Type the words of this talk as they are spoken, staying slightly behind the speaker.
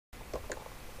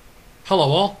Hello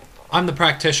all, I'm the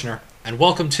Practitioner, and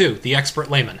welcome to the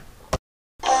Expert Layman.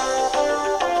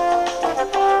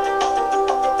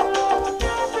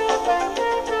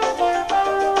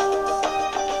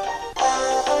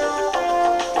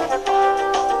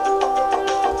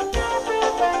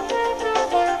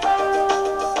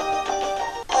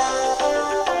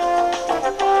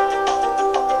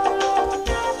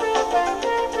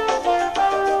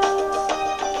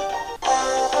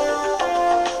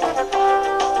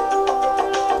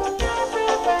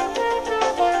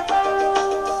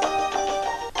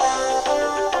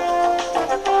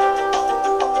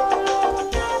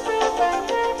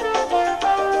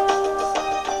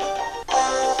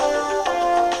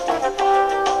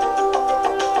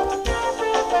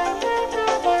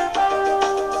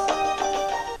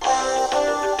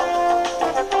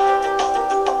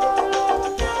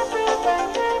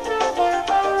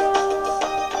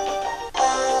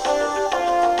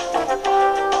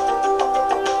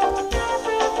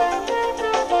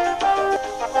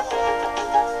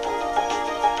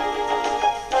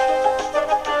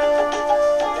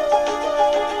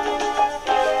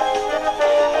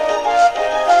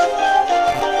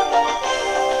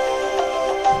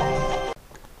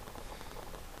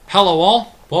 Hello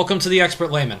all, welcome to the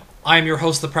Expert Layman. I am your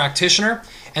host, the Practitioner,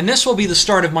 and this will be the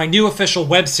start of my new official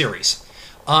web series.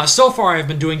 So far I've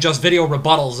been doing just video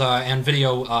rebuttals and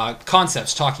video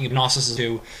concepts, talking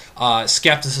agnosticism to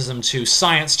skepticism, to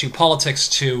science, to politics,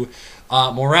 to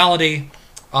morality,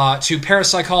 to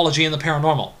parapsychology and the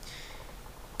paranormal.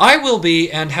 I will be,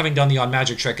 and having done the odd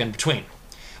magic trick in between,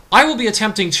 I will be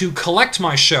attempting to collect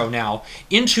my show now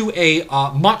into a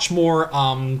much more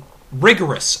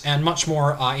rigorous and much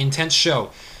more intense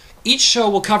show. Each show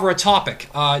will cover a topic,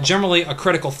 generally a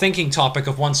critical thinking topic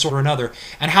of one sort or another,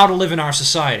 and how to live in our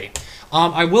society.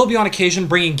 I will be on occasion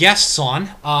bringing guests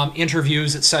on,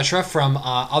 interviews, etc. from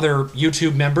other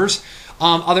YouTube members,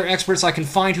 other experts I can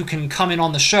find who can come in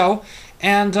on the show,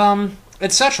 and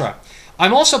etc.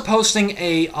 I'm also posting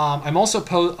a.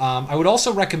 I would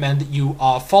also recommend that you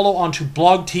follow onto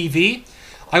Blog TV.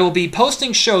 I will be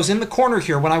posting shows in the corner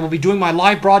here when I will be doing my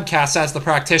live broadcasts as the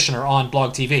Practitioner on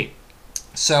Blog TV.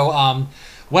 So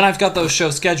when I've got those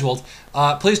shows scheduled,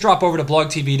 please drop over to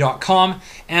blogtv.com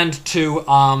and to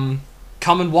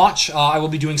come and watch. I will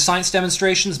be doing science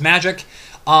demonstrations, magic,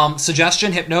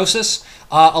 suggestion, hypnosis,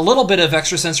 a little bit of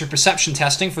extrasensory perception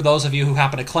testing for those of you who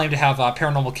happen to claim to have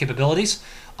paranormal capabilities.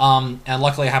 And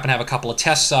luckily I happen to have a couple of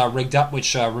tests rigged up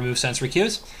which remove sensory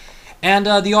cues. And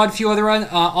the odd few other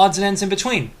odds and ends in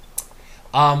between.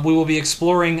 We will be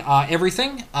exploring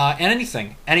everything and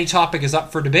anything. Any topic is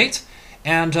up for debate.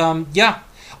 And yeah,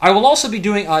 I will also be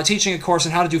doing teaching a course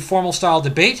on how to do formal style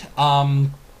debate.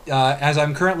 As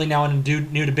I'm currently now in a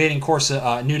new debating course,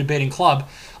 new debating club,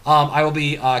 I will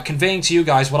be conveying to you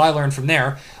guys what I learned from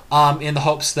there, in the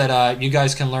hopes that you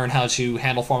guys can learn how to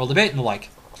handle formal debate and the like.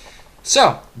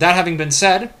 So that having been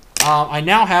said, I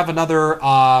now have another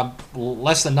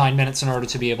less than 9 minutes in order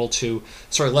to be able to,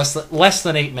 sorry, less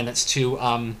than 8 minutes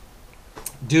to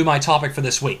do my topic for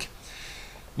this week.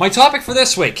 My topic for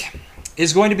this week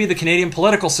is going to be the Canadian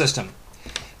political system.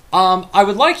 I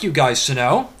would like you guys to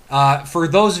know, for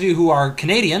those of you who are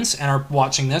Canadians and are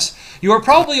watching this, you are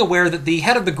probably aware that the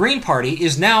head of the Green Party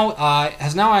is now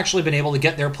has now actually been able to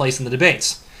get their place in the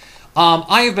debates.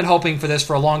 I have been hoping for this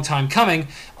for a long time coming,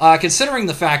 considering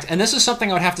the fact, and this is something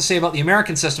I would have to say about the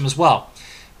American system as well.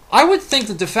 I would think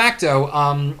that de facto,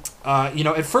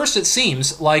 at first it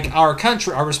seems like our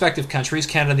respective countries,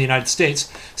 Canada and the United States,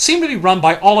 seem to be run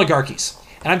by oligarchies.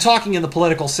 And I'm talking in the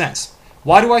political sense.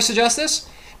 Why do I suggest this?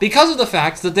 Because of the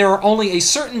fact that there are only a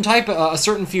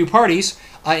certain few parties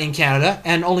in Canada,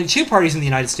 and only 2 parties in the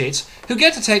United States, who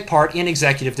get to take part in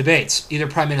executive debates, either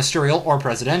prime ministerial or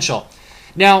presidential.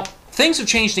 Now, things have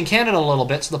changed in Canada a little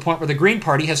bit to the point where the Green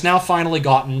Party has now finally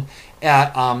gotten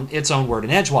at its own word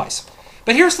in edgewise.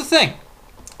 But here's the thing,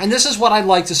 and this is what I'd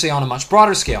like to say on a much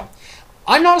broader scale.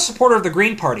 I'm not a supporter of the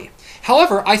Green Party.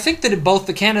 However, I think that in both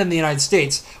the Canada and the United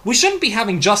States, we shouldn't be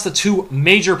having just the 2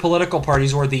 major political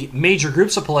parties or the major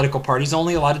groups of political parties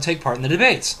only allowed to take part in the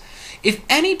debates. If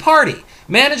any party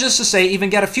manages to, say, even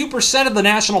get a few % of the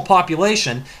national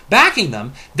population backing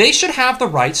them, they should have the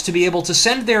rights to be able to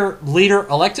send their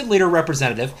elected leader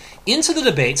representative into the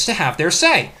debates to have their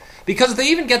say. Because if they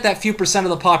even get that few percent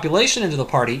of the population into the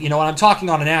party, and I'm talking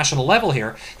on a national level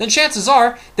here, then chances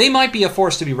are they might be a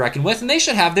force to be reckoned with, and they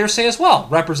should have their say as well,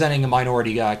 representing a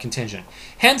minority contingent.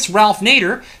 Hence, Ralph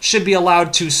Nader should be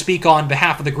allowed to speak on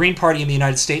behalf of the Green Party in the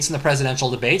United States in the presidential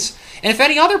debates. And if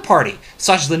any other party,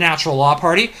 such as the Natural Law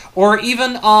Party, or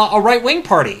even a right-wing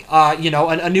party,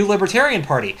 a new libertarian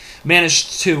party,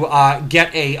 managed to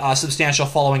get a substantial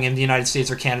following in the United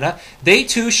States or Canada, they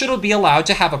too should be allowed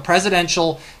to have a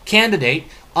presidential candidate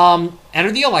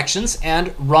enter the elections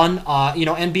and run,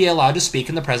 and be allowed to speak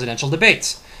in the presidential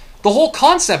debates. The whole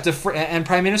concept of and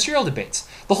prime ministerial debates.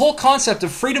 The whole concept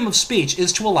of freedom of speech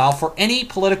is to allow for any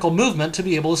political movement to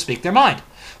be able to speak their mind.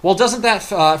 Well, doesn't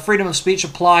that freedom of speech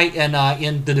apply in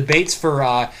the debates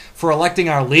for electing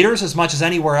our leaders as much as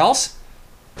anywhere else?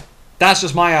 That's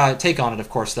just my take on it, of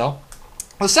course, though.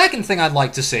 The second thing I'd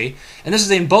like to see, and this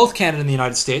is in both Canada and the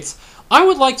United States, I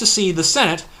would like to see the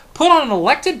Senate put on an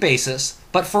elected basis,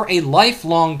 but for a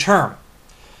lifelong term.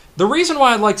 The reason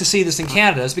why I'd like to see this in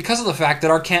Canada is because of the fact that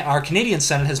our Canadian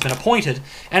Senate has been appointed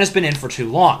and has been in for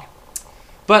too long.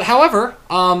 But however,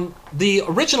 the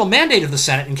original mandate of the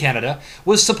Senate in Canada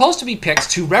was supposed to be picked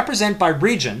to represent by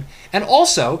region, and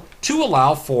also to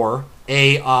allow for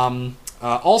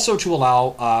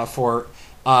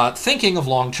thinking of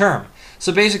long term.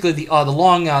 So basically, the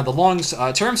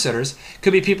long term sitters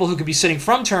could be people who could be sitting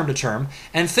from term to term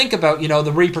and think about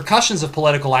the repercussions of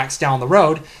political acts down the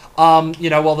road.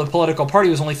 While the political party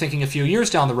was only thinking a few years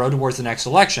down the road towards the next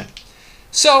election.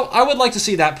 So I would like to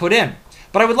see that put in,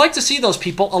 but I would like to see those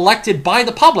people elected by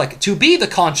the public to be the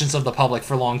conscience of the public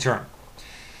for long term.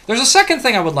 There's a second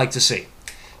thing I would like to see.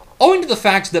 Owing to the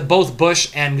fact that both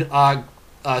Bush and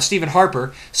Stephen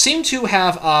Harper seem to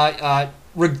have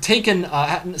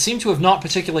seem to have not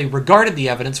particularly regarded the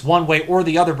evidence one way or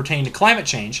the other pertaining to climate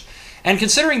change, and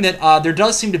considering that there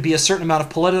does seem to be a certain amount of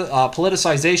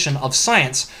politicization of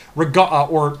science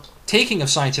or taking of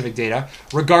scientific data,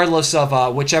 regardless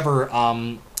of whichever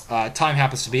time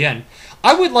happens to be in,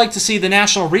 I would like to see the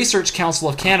National Research Council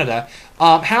of Canada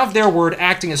have their word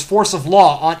acting as force of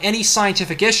law on any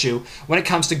scientific issue when it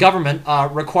comes to government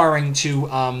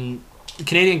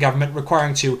Canadian government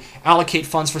requiring to allocate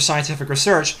funds for scientific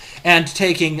research and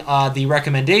taking the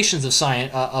recommendations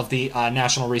of the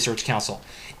National Research Council.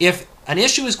 If an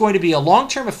issue is going to be a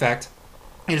long-term effect,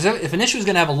 if an issue is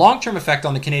going to have a long-term effect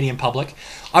on the Canadian public,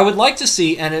 I would like to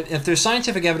see, and if there's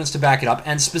scientific evidence to back it up,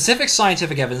 and specific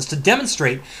scientific evidence to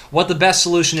demonstrate what the best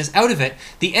solution is out of it,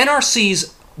 the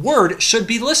NRC's word should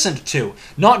be listened to,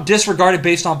 not disregarded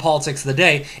based on politics of the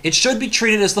day. It should be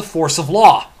treated as the force of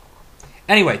law.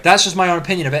 Anyway, that's just my own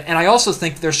opinion of it, and I also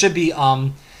think there should be,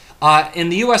 in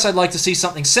the U.S., I'd like to see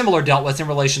something similar dealt with in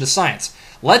relation to science.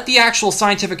 Let the actual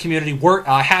scientific community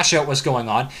hash out what's going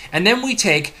on, and then we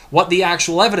take what the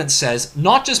actual evidence says,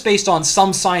 not just based on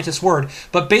some scientist's word,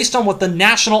 but based on what the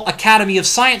National Academy of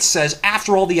Science says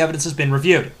after all the evidence has been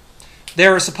reviewed.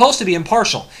 They're supposed to be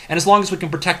impartial, and as long as we can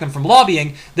protect them from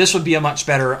lobbying, this would be a much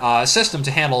better system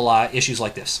to handle issues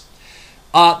like this.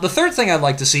 The third thing I'd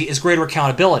like to see is greater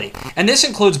accountability, and this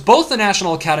includes both the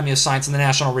National Academy of Science and the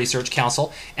National Research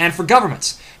Council, and for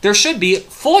governments. There should be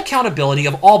full accountability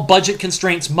of all budget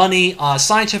constraints, money,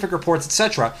 scientific reports,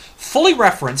 etc., fully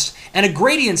referenced, and a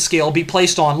gradient scale be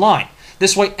placed online.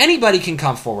 This way, anybody can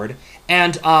come forward,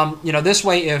 and this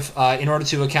way, if in order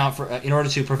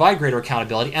to provide greater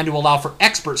accountability and to allow for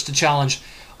experts to challenge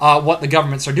what the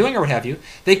governments are doing or what have you,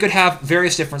 they could have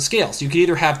various different scales. You could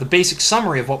either have the basic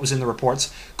summary of what was in the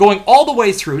reports, going all the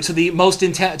way through to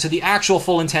the actual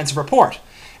full intensive report,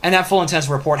 and that full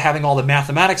intensive report having all the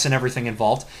mathematics and everything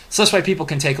involved. So this way, people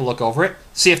can take a look over it,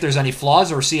 see if there's any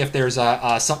flaws or see if there's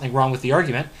something wrong with the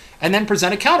argument, and then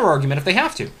present a counter argument if they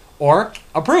have to, or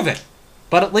approve it.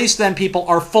 But at least then people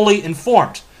are fully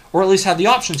informed, or at least have the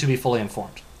option to be fully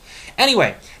informed.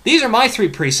 Anyway, these are my 3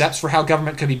 precepts for how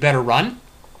government could be better run.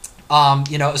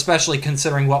 Especially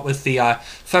considering what with the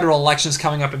federal elections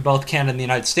coming up in both Canada and the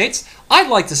United States, I'd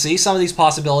like to see some of these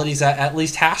possibilities at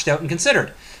least hashed out and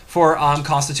considered for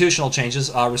constitutional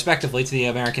changes, respectively, to the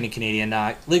American and Canadian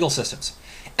legal systems.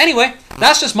 Anyway,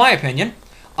 that's just my opinion.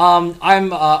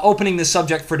 I'm opening this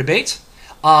subject for debate.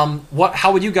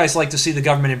 How would you guys like to see the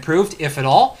government improved, if at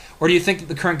all? Or do you think that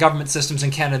the current government systems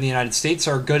in Canada and the United States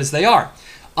are good as they are?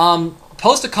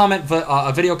 Post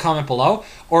a video comment below,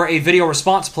 or a video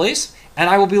response, please, and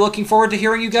I will be looking forward to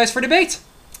hearing you guys for debate.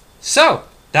 So,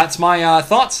 that's my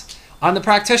thoughts. I'm the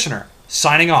Practitioner,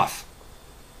 signing off.